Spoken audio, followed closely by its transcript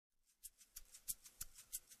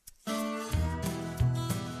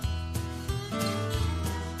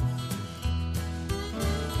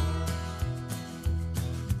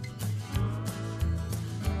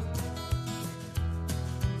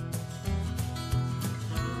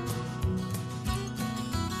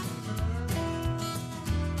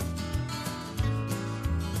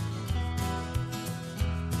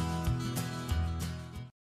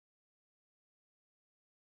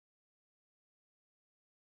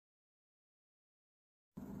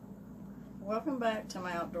Welcome back to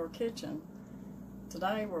my outdoor kitchen.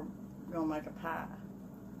 Today we're going to make a pie.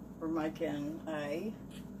 We're making a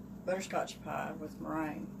butterscotch pie with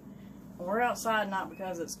meringue. We're outside not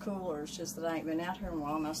because it's cooler, it's just that I ain't been out here in a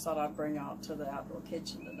while and I thought I'd bring y'all to the outdoor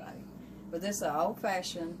kitchen today. But this is an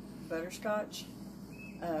old-fashioned butterscotch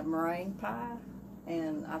meringue pie,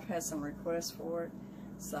 and I've had some requests for it.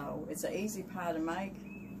 So it's an easy pie to make,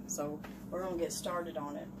 so we're going to get started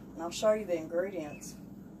on it. And I'll show you the ingredients.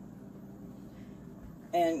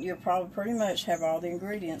 And you'll probably pretty much have all the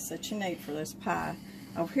ingredients that you need for this pie.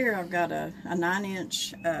 Over here I've got a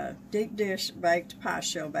 9-inch deep dish baked pie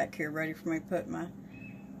shell back here ready for me to put my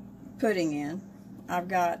pudding in.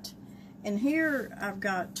 In here I've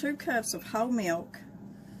got 2 cups of whole milk,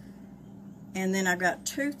 and then I've got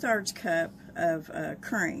 2/3 cup of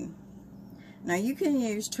cream. Now you can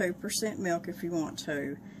use 2% milk if you want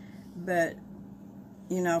to, but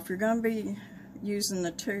you know, if you're going to be using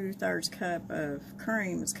the 2/3 cup of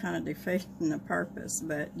cream, it's kind of defeating the purpose,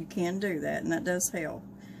 but you can do that, and that does help.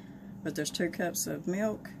 But there's 2 cups of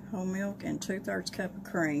milk, whole milk, and 2/3 cup of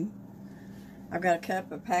cream. I've got a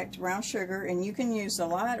cup of packed brown sugar, and you can use the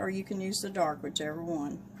light or you can use the dark, whichever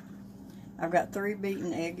one. I've got 3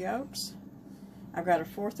 beaten egg yolks. I've got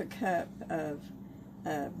 1/4 cup of,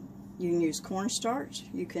 you can use cornstarch,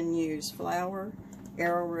 you can use flour,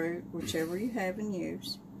 arrowroot, whichever you have and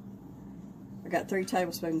use. I've got 3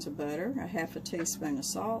 tablespoons of butter, 1/2 teaspoon of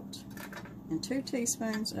salt, and 2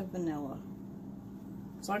 teaspoons of vanilla.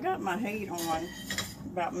 So I got my heat on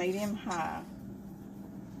about medium-high.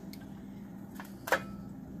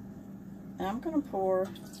 And I'm going to pour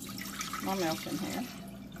my milk in here.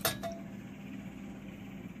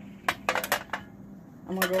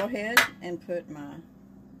 I'm going to go ahead and put my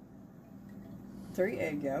 3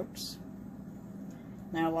 egg yolks.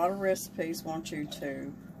 Now a lot of recipes want you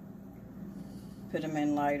to put them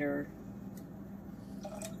in later,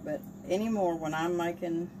 but anymore when I'm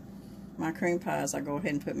making my cream pies, I go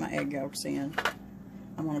ahead and put my egg yolks in.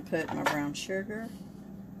 I'm going to put my brown sugar.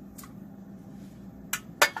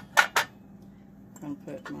 I'm going to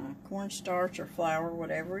put my cornstarch or flour,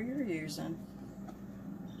 whatever you're using.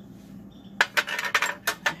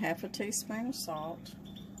 1/2 teaspoon of salt.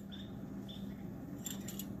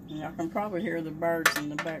 And y'all can probably hear the birds in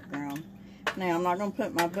the background. Now I'm not going to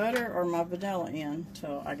put my butter or my vanilla in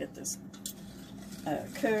until I get this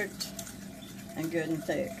cooked and good and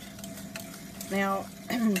thick. Now,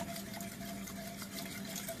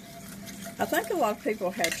 I think a lot of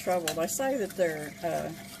people had trouble. They say that their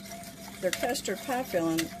custard pie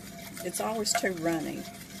filling, it's always too runny.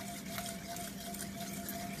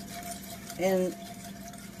 And,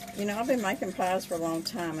 you know, I've been making pies for a long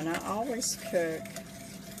time, and I always cook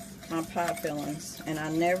my pie fillings, and I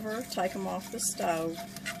never take them off the stove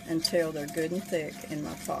until they're good and thick in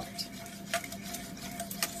my pot.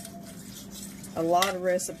 A lot of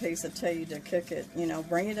recipes will tell you to cook it, you know,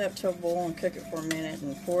 bring it up to a boil and cook it for a minute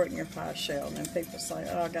and pour it in your pie shell. And then people say,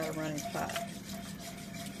 oh, I got a runny pie.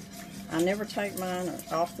 I never take mine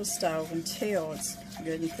off the stove until it's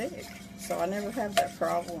good and thick. So I never have that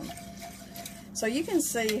problem. So you can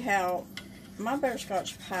see how my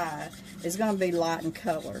butterscotch pie is going to be light in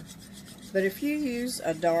color. But if you use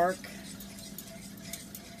a dark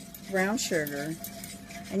brown sugar,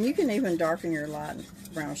 and you can even darken your light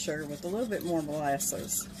brown sugar with a little bit more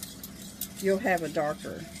molasses, you'll have a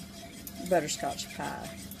darker butterscotch pie.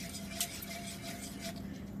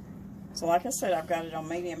 So like I said, I've got it on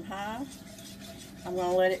medium-high. I'm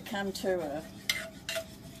going to let it come to a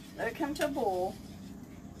boil,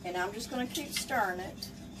 and I'm just going to keep stirring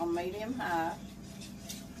it on medium-high.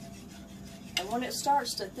 And when it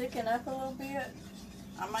starts to thicken up a little bit,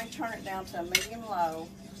 I may turn it down to a medium-low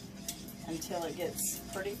until it gets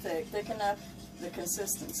pretty thick enough the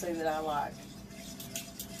consistency that I like.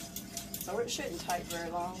 So it shouldn't take very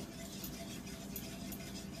long.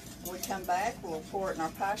 When we come back, we'll pour it in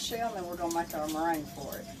our pie shell, and then we're going to make our meringue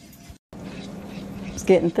for it. It's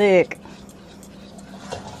getting thick.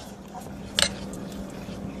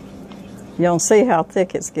 You don't see how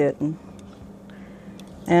thick it's getting.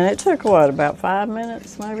 And it took, what, about 5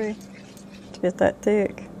 minutes maybe to get that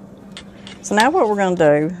thick. So now what we're going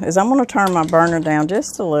to do is I'm going to turn my burner down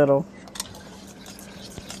just a little.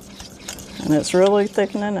 And it's really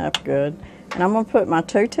thickening up good. And I'm going to put my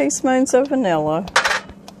 2 teaspoons of vanilla.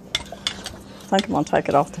 I think I'm going to take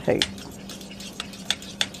it off the heat.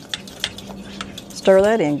 Stir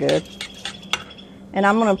that in good. And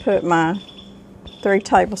I'm going to put my 3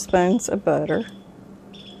 tablespoons of butter.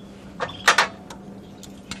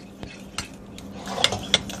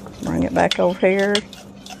 Bring it back over here.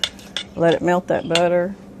 Let it melt that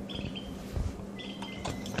butter.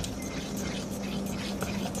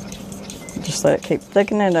 Just let it keep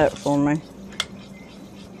thickening it up for me.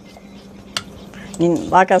 And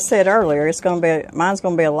like I said earlier, mine's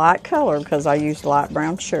going to be a light color because I used light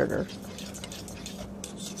brown sugar.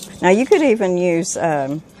 Now you could even use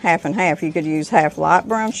half and half. You could use half light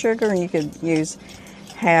brown sugar and you could use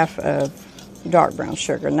half of dark brown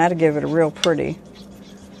sugar, and that'll give it a real pretty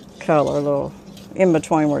color, a little in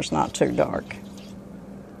between where it's not too dark.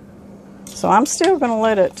 So I'm still going to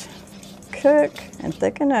let it cook and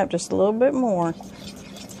thicken up just a little bit more.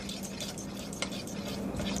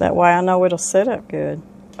 That way I know it'll sit up good.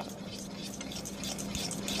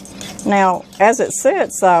 Now, as it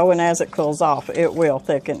sits though, and as it cools off, it will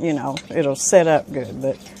thicken, you know, it'll sit up good.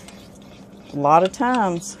 But a lot of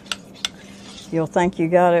times, you'll think you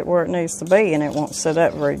got it where it needs to be, and it won't sit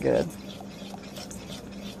up very good.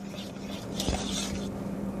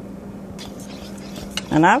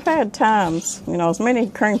 And I've had times, you know, as many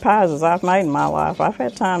cream pies as I've made in my life, I've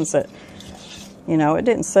had times that, you know, it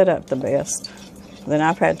didn't sit up the best. Then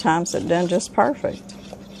I've had times that done just perfect.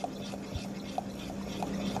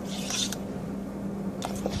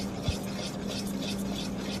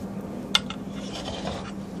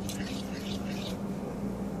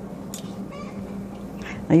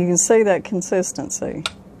 Now you can see that consistency.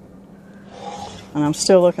 And I'm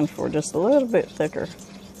still looking for just a little bit thicker.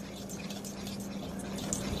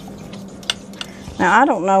 Now I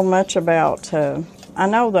don't know much about, I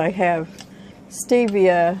know they have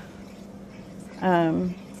stevia.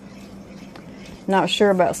 Not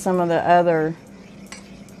sure about some of the other,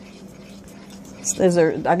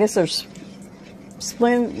 I guess there's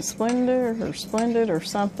Splendid or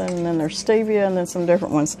something, and then there's stevia, and then some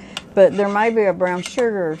different ones. But there may be a brown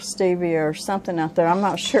sugar stevia or something out there. I'm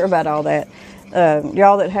not sure about all that.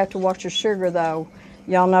 Y'all that have to watch your sugar though,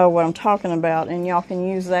 y'all know what I'm talking about, and y'all can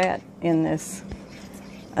use that in this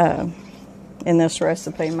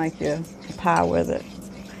recipe, make you a pie with it.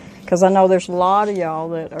 Because I know there's a lot of y'all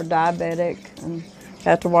that are diabetic and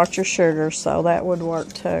have to watch your sugar, so that would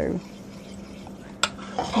work too.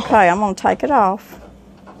 Okay, I'm going to take it off.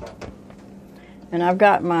 And I've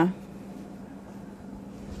got my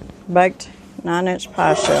baked 9-inch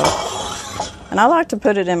pie shell. And I like to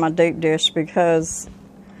put it in my deep dish because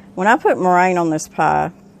when I put meringue on this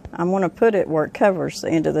pie, I'm going to put it where it covers the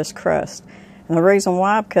end of this crust. And the reason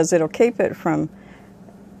why, because it'll keep it from,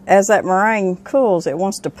 as that meringue cools, it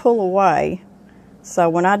wants to pull away. So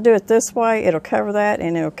when I do it this way, it'll cover that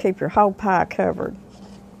and it'll keep your whole pie covered.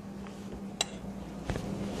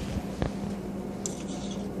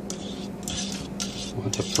 Well,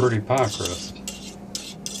 it's a pretty pie crust.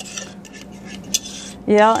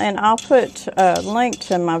 Yeah, and I'll put a link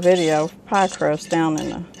to my video pie crust down in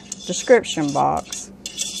the description box.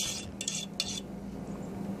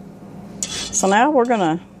 So now we're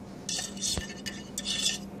going to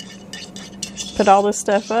put all this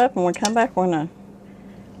stuff up, and when we come back, we're going to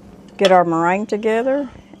get our meringue together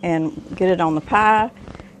and get it on the pie,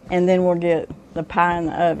 and then we'll get the pie in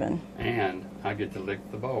the oven. And I get to lick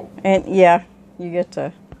the bowl. And yeah, you get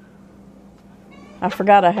to. I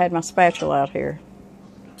forgot I had my spatula out here.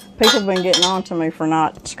 People have been getting on to me for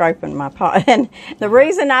not scraping my pot. And the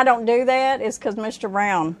reason I don't do that is because Mr.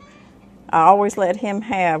 Brown, I always let him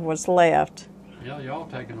have what's left. Yeah, y'all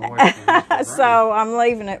taking away from Mr. Brown. So I'm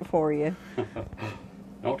leaving it for you.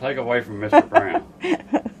 Don't take away from Mr. Brown.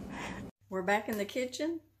 We're back in the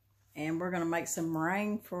kitchen, and we're going to make some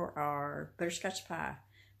meringue for our butterscotch pie.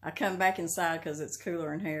 I come back inside because it's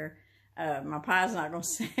cooler in here. My pie's not going to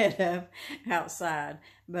set up outside,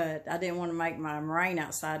 but I didn't want to make my meringue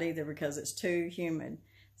outside either because it's too humid.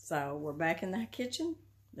 So we're back in the kitchen.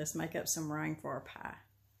 Let's make up some meringue for our pie.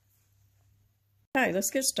 Okay,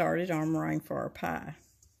 let's get started on meringue for our pie.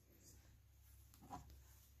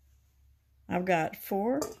 I've got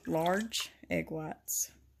 4 large egg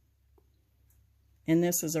whites. And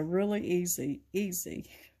this is a really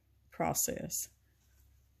easy process.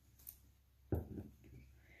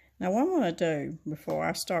 Now what I'm going to do before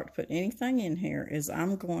I start to put anything in here is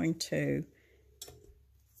I'm going to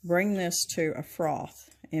bring this to a froth.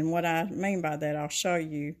 And what I mean by that, I'll show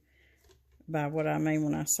you by what I mean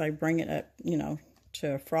when I say bring it up, you know,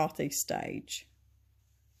 to a frothy stage.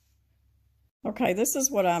 Okay, this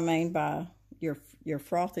is what I mean by your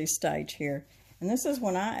frothy stage here. And this is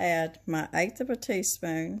when I add my 1/8 of a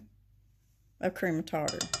teaspoon of cream of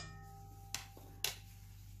tartar.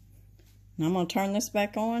 And I'm going to turn this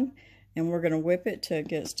back on, and we're going to whip it till it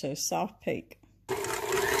gets to a soft peak.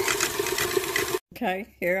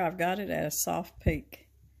 Okay, here I've got it at a soft peak.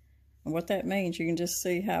 And what that means, you can just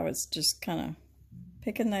see how it's just kind of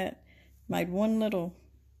picking that, made one little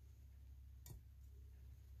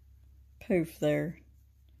poof there.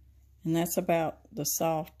 And that's about the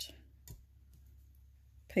soft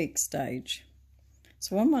peak stage.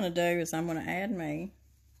 So what I'm going to do is I'm going to add me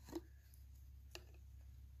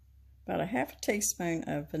about a half a teaspoon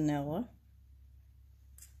of vanilla.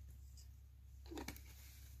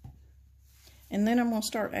 And then I'm going to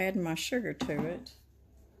start adding my sugar to it.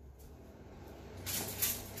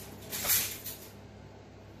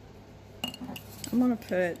 I'm going to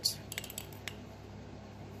put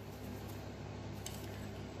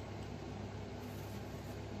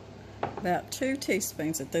about 2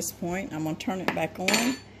 teaspoons at this point. I'm going to turn it back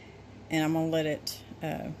on and I'm going to let it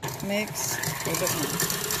mix a little bit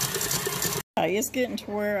more. Okay, it's getting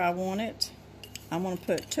to where I want it. I'm going to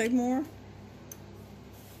put 2 more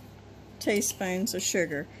teaspoons of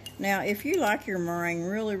sugar. Now, if you like your meringue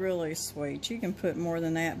really, really sweet, you can put more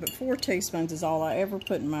than that, but 4 teaspoons is all I ever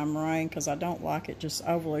put in my meringue because I don't like it just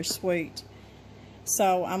overly sweet.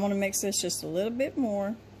 So I'm going to mix this just a little bit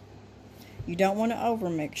more. You don't want to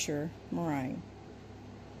overmix your meringue.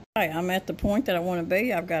 Okay, I'm at the point that I want to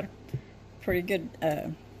be. I've got a pretty good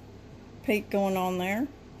peak going on there.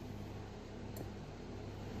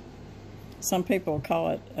 Some people call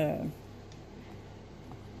it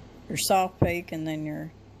your soft peak and then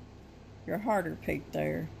your harder peak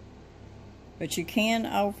there. But you can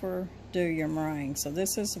overdo your meringue. So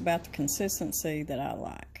this is about the consistency that I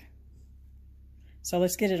like. So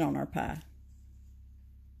let's get it on our pie.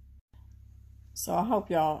 So I hope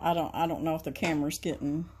y'all, I don't know if the camera's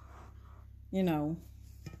getting, you know,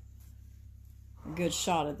 a good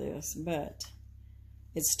shot of this, but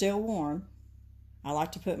it's still warm. I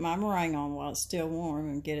like to put my meringue on while it's still warm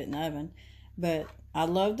and get it in the oven. But I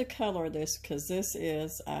love the color of this because this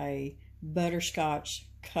is a butterscotch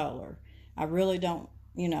color. I really don't,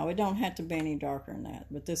 you know, it don't have to be any darker than that,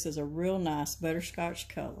 but this is a real nice butterscotch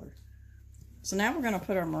color. So now we're going to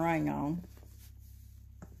put our meringue on.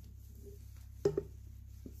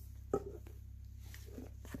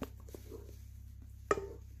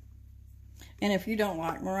 And if you don't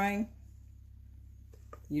like meringue,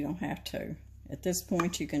 you don't have to. At this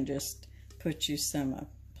point, you can just put you some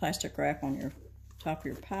plastic wrap on your top of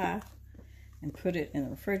your pie and put it in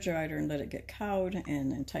the refrigerator and let it get cold,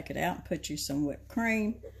 and then take it out and put you some whipped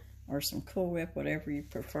cream or some Cool Whip, whatever you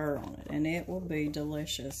prefer on it, and it will be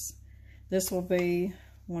delicious. This will be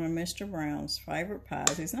one of Mr. Brown's favorite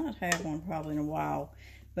pies. He's not had one probably in a while,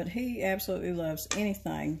 but he absolutely loves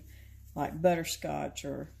anything like butterscotch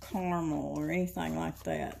or caramel or anything like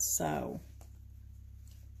that. So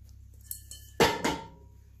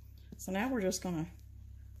now we're just gonna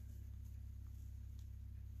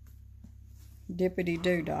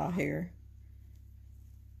dippity-doo-dah here.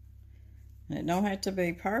 And it don't have to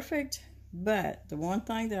be perfect, but the one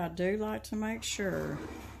thing that I do like to make sure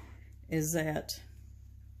is that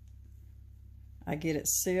I get it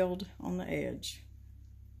sealed on the edge.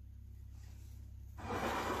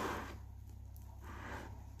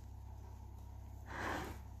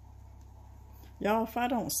 Y'all, if I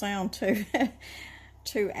don't sound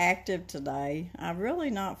too active today, I've really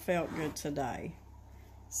not felt good today.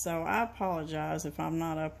 So I apologize if I'm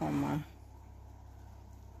not up on my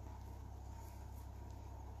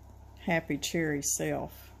happy, cheery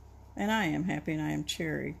self. And I am happy and I am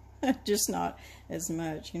cheery. Just not as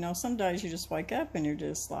much. You know, some days you just wake up and you're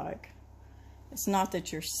just like, it's not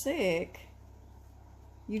that you're sick.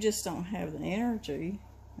 You just don't have the energy.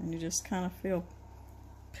 And you just kind of feel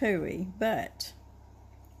pooey. But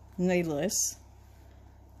needless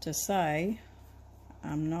to say,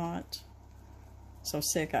 I'm not so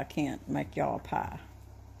sick I can't make y'all a pie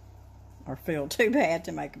or feel too bad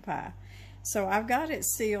to make a pie. So I've got it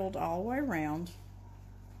sealed all the way around.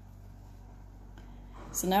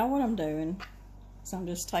 So now what I'm doing is I'm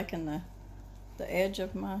just taking the edge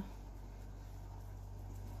of my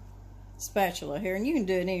spatula here, and you can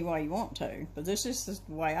do it any way you want to, but this is just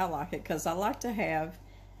the way I like it, because I like to have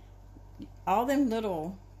all them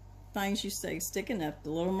little things you see sticking up,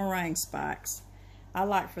 the little meringue spikes. I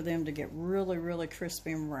like for them to get really, really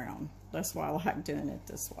crispy and brown. That's why I like doing it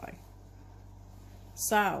this way.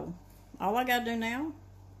 So all I gotta do now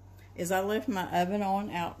is I left my oven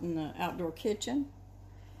on out in the outdoor kitchen,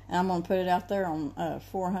 and I'm gonna put it out there on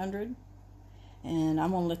 400, and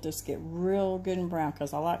I'm gonna let this get real good and brown,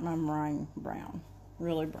 because I like my meringue brown,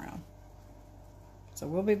 really brown. So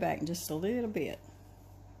we'll be back in just a little bit.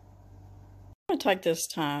 I'm gonna take this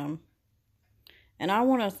time, and I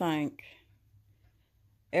want to thank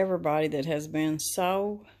everybody that has been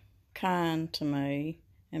so kind to me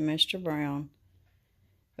and Mr. Brown.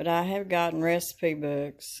 But I have gotten recipe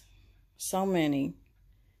books, so many,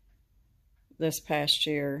 this past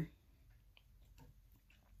year.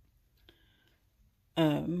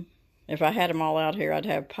 If I had them all out here, I'd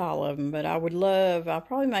have a pile of them. But I would love, I'll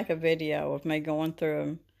probably make a video of me going through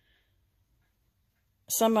them.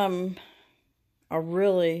 Some of them are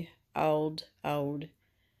really old,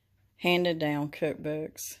 handed down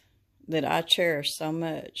cookbooks that I cherish so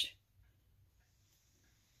much.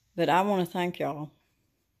 But I want to thank y'all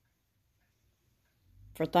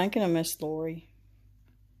for thinking of Miss Lori,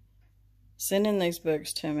 sending these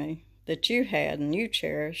books to me that you had and you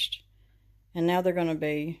cherished, and now they're going to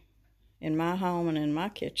be in my home and in my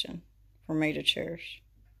kitchen for me to cherish.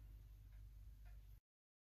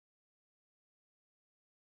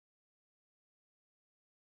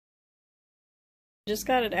 Just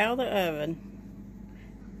got it out of the oven.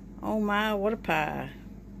 Oh my, what a pie.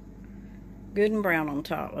 Good and brown on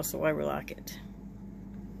top. That's the way we like it.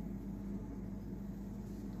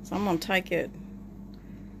 So I'm going to take it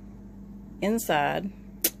inside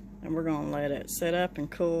and we're going to let it sit up and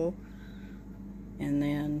cool. And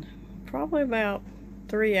then probably about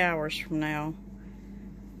 3 hours from now,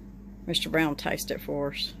 Mr. Brown will taste it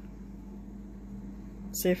for us.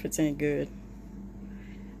 See if it's any good.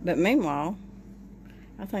 But meanwhile,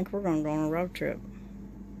 I think we're going to go on a road trip.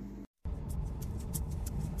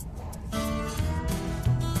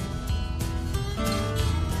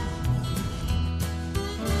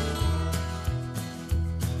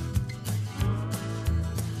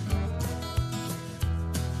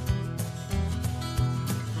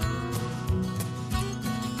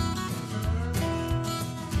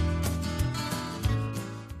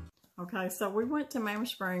 Okay, so we went to Mammoth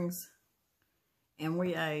Springs and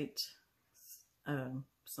we ate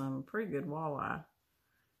some pretty good walleye.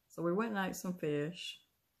 So we went and ate some fish,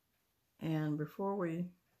 and before we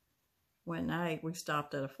went and ate, we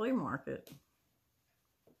stopped at a flea market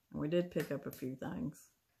and we did pick up a few things.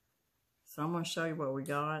 So I'm going to show you what we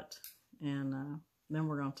got, and then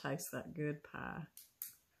we're going to taste that good pie.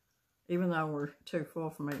 Even though we're too full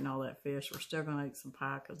from eating all that fish, we're still going to eat some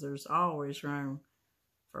pie because there's always room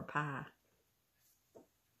for pie.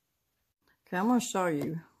 Okay, I'm going to show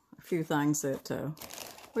you a few things that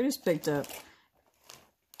we just picked up.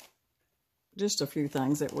 Just a few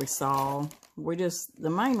things that we saw. The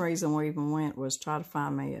main reason we even went was try to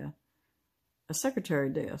find me a secretary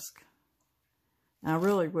desk. And I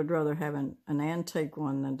really would rather have an antique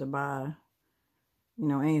one than to buy, you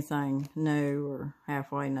know, anything new or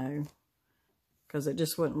halfway new, because it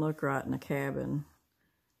just wouldn't look right in a cabin.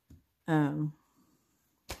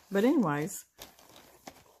 But anyways,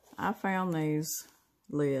 I found these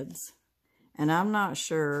lids, and I'm not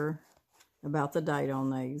sure about the date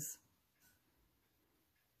on these.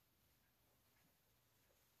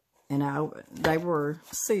 And they were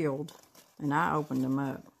sealed, and I opened them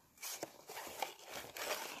up.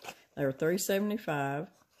 They were $3.75,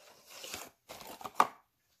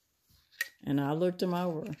 and I looked them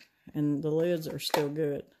over, and the lids are still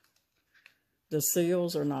good. The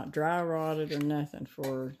seals are not dry rotted or nothing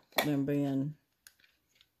for them being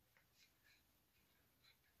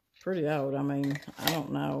pretty old. I mean, I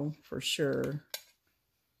don't know for sure.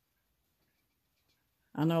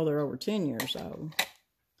 I know they're over 10 years old.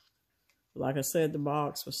 Like I said, the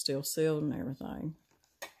box was still sealed and everything,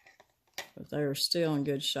 but they are still in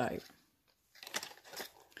good shape.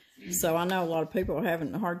 So I know a lot of people are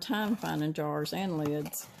having a hard time finding jars and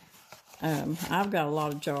lids. I've got a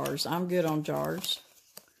lot of jars. I'm good on jars,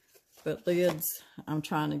 but lids, I'm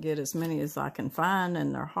trying to get as many as I can find,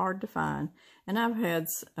 and they're hard to find. And I've had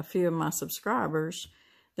a few of my subscribers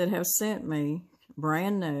that have sent me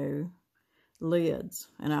brand new lids,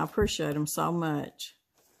 and I appreciate them so much.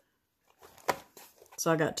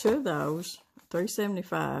 So I got 2 of those,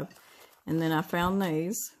 $3.75, and then I found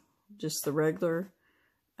these, just the regular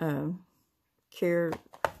Care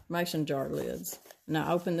mason jar lids. And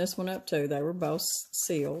I opened this one up too. They were both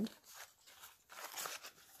sealed.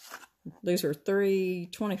 These are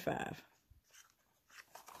 $3.25.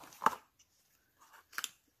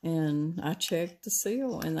 And I checked the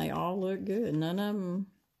seal, and they all look good. None of them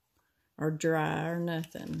are dry or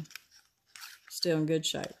nothing. Still in good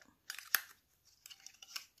shape.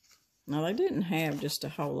 Now, they didn't have just a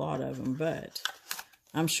whole lot of them, but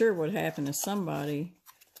I'm sure what happened is somebody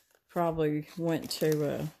probably went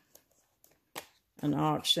to an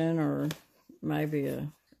auction or maybe a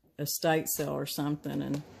estate sale or something,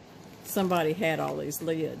 and somebody had all these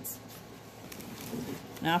lids.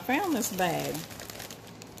 Now, I found this bag,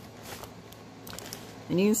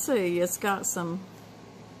 and you can see it's got some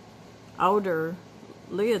older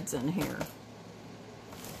lids in here,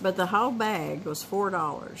 but the whole bag was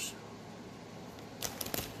 $4.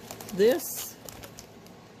 This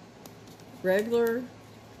regular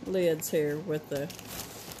lids here with the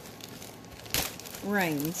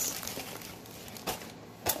rings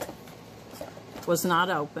was not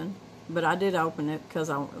open, but I did open it because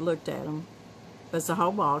I looked at them. But it's a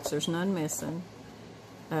whole box. There's none missing.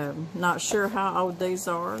 Not sure how old these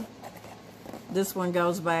are. This one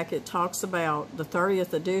goes back. It talks about the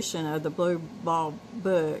 30th edition of the Blue Ball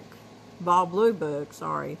book, Blue book,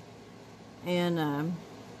 sorry. And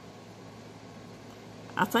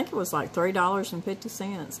I think it was like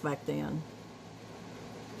 $3.50 back then.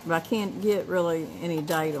 But I can't get really any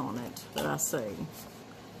date on it that I see.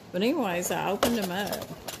 But anyways, I opened them up.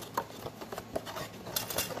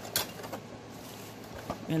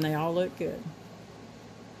 And they all look good.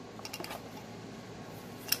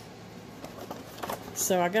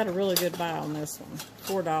 So I got a really good buy on this one.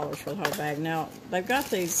 $4 for the whole bag. Now, they've got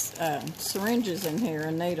these syringes in here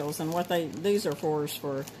and needles. And what these are for is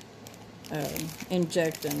for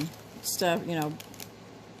injecting stuff, you know,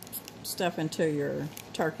 stuff into your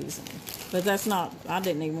turkeys. But that's not, I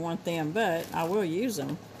didn't even want them, but I will use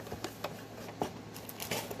them.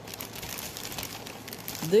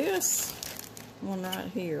 This one right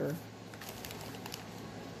here,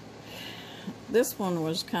 this one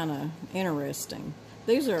was kind of interesting.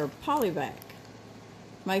 These are polyvac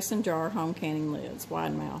mason jar home canning lids,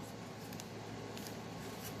 wide mouth.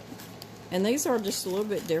 And these are just a little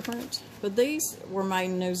bit different, but these were made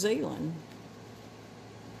in New Zealand.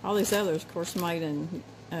 All these others, of course, made in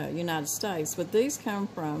United States, but these come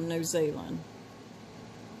from New Zealand.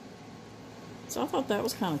 So I thought that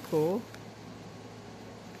was kind of cool.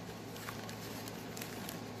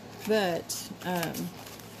 But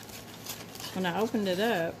when I opened it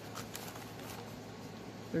up,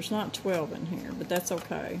 there's not 12 in here, but that's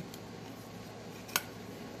okay.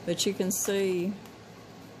 But you can see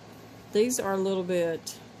these are a little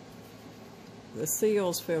bit, the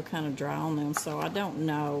seals feel kind of dry on them, so I don't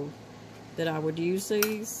know that I would use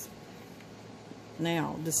these.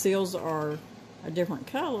 Now, the seals are a different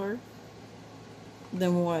color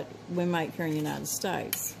than what we make here in the United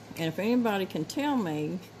States. And if anybody can tell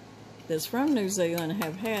me that's from New Zealand and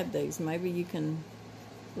have had these, maybe you can,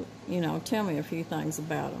 you know, tell me a few things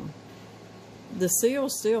about them. The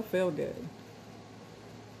seals still feel good,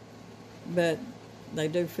 but they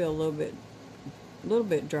do feel a little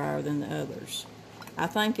bit drier than the others. I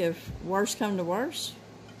think if worse come to worse,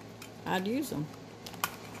 I'd use them.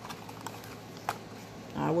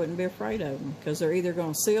 I wouldn't be afraid of them because they're either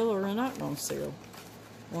going to seal or they're not going to seal.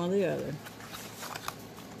 One or the other.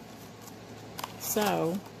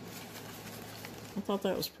 So, I thought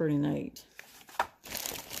that was pretty neat.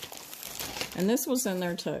 And this was in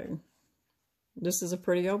there too. This is a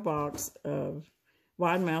pretty old box of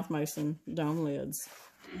wide mouth mason dome lids.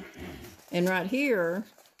 And right here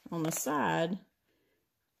on the side,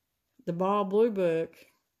 the Ball Blue book,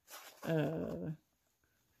 I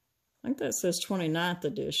think that says 29th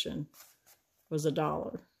edition, was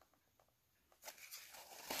 $1.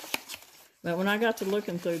 But when I got to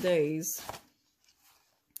looking through these,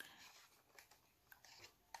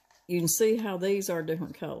 you can see how these are a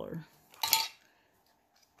different color.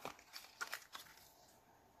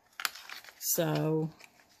 So,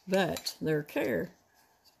 but they're care.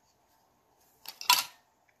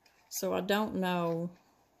 So I don't know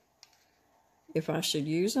if I should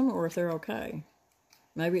use them or if they're okay.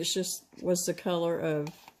 Maybe it's just was the color of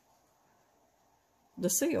the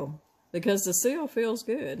seal, because the seal feels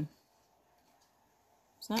good.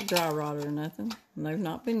 It's not dry rotted or nothing, and they've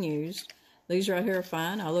not been used. These right here are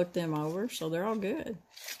fine. I looked them over, so they're all good.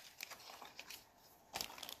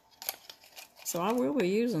 So I will be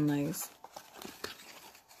using these.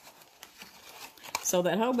 So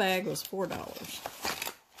that whole bag was $4.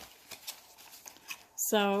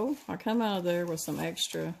 So I come out of there with some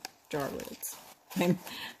extra jar lids.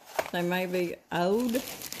 They may be old,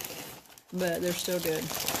 but they're still good.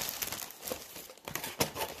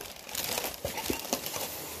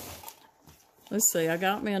 Let's see, I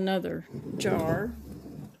got me another jar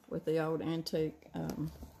with the old antique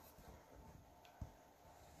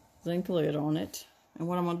zinc lid on it. And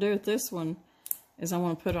what I'm going to do with this one is I'm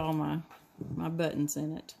going to put all my buttons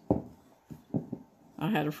in it. I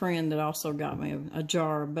had a friend that also got me a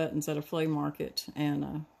jar of buttons at a flea market, and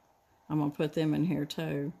I'm going to put them in here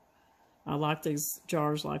too. I like these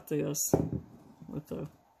jars like this with the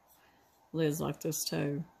lids like this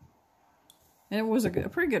too. And it was a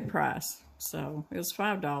pretty good price. So it was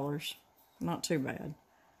 $5. Not too bad.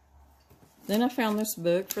 Then I found this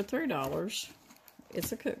book for $3.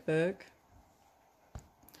 It's a cookbook.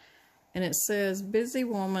 And it says Busy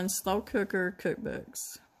Woman Slow Cooker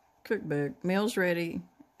Cookbook, meals ready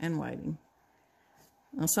and waiting.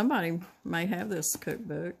 Now somebody may have this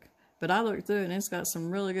cookbook, but I looked through it and it's got some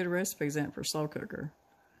really good recipes in it for slow cooker.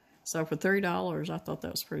 So for $3, I thought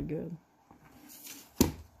that was pretty good.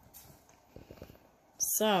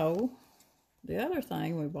 So, the other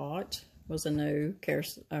thing we bought was a new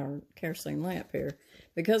kerosene lamp here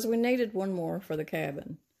because we needed one more for the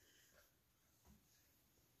cabin.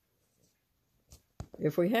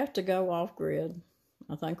 If we have to go off-grid,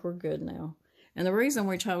 I think we're good now. And the reason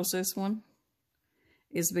we chose this one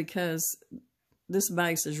is because this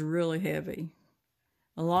base is really heavy.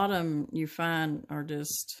 A lot of them you find are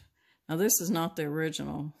just... Now, this is not the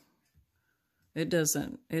original. It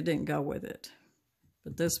didn't go with it.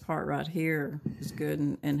 But this part right here is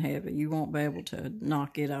good and heavy. You won't be able to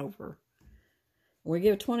knock it over. We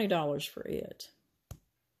give $20 for it.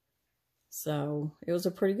 So, it was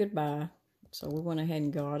a pretty good buy. So, we went ahead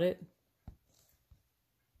and got it.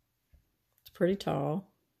 It's pretty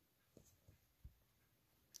tall.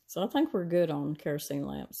 So, I think we're good on kerosene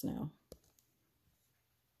lamps now.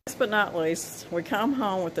 Last but not least, we come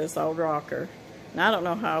home with this old rocker. Now, I don't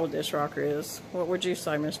know how old this rocker is. What would you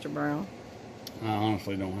say, Mr. Brown? I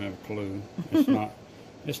honestly don't have a clue.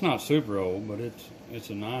 It's not super old, but it's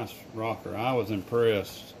a nice rocker. I was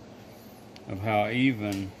impressed of how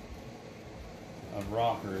even a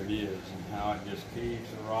rocker it is and how it just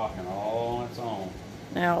keeps it rocking all on its own.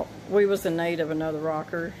 Now, we was in need of another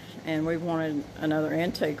rocker, and we wanted another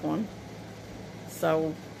antique one.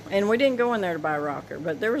 So, and we didn't go in there to buy a rocker,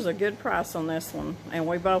 but there was a good price on this one, and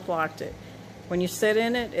we both liked it. When you sit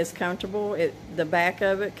in it, it's comfortable. The back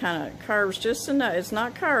of it kind of curves just enough. It's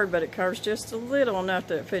not curved, but it curves just a little enough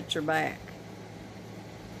that it fits your back.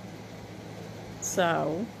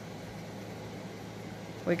 So,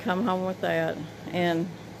 we come home with that, and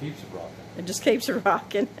Keeps it rocking. it just keeps it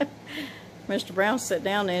rocking. Mr. Brown sit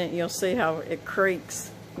down in it, you'll see how it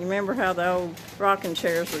creaks. You remember how the old rocking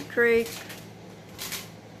chairs would creak?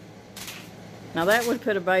 Now that would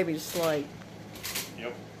put a baby to sleep.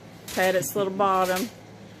 Yep. Pat its little bottom.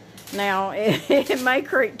 Now, it may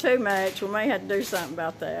creak too much. We may have to do something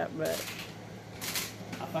about that, but...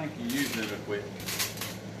 I think you used it a bit.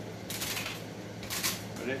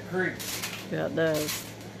 But it creaks. Yeah, it does.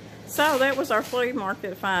 So, that was our flea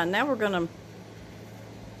market find. Now we're gonna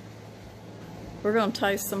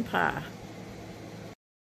taste some pie.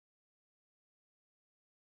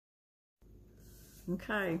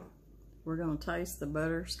 Okay. We're gonna taste the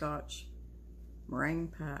butterscotch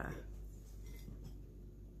meringue pie.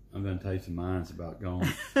 I've been tasting mine. It's about gone.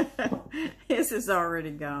 This is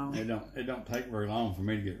already gone. It don't take very long for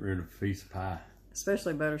me to get rid of a piece of pie.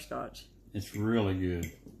 Especially butterscotch. It's really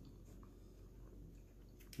good.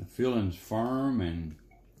 The filling's firm and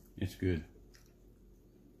it's good.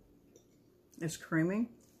 It's creamy.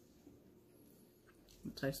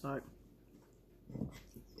 It tastes like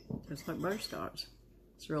butterscotch.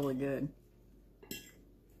 It's really good.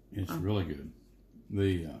 It's really good.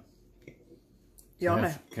 The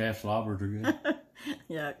calf slobbers are good.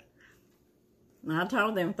 Yuck. Now, I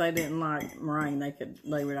told them if they didn't like meringue,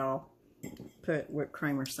 they would all put whipped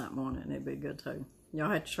cream or something on it, and it'd be good too. Y'all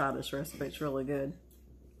have to try this recipe. It's really good.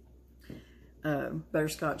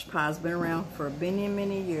 Butterscotch pie's been around for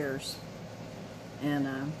many years,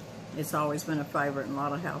 and it's always been a favorite in a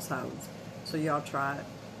lot of households. So y'all try it.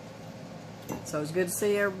 So it's good to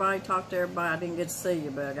see everybody, talk to everybody. I didn't get to see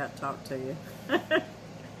you, but I got to talk to you.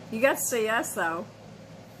 You got to see us, though.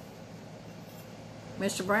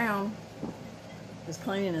 Mr. Brown is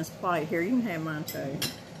cleaning his plate. Here, you can have mine, too.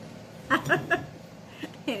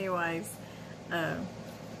 Anyways, I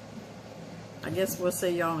guess we'll see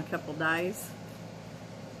y'all in a couple days.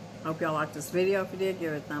 Hope y'all liked this video. If you did,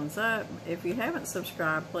 give it a thumbs up. If you haven't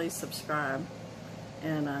subscribed, please subscribe.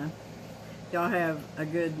 And y'all have a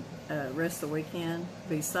good rest of the weekend.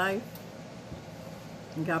 Be safe.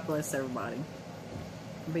 And God bless everybody.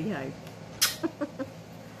 Behave.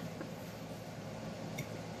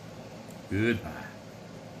 Goodbye.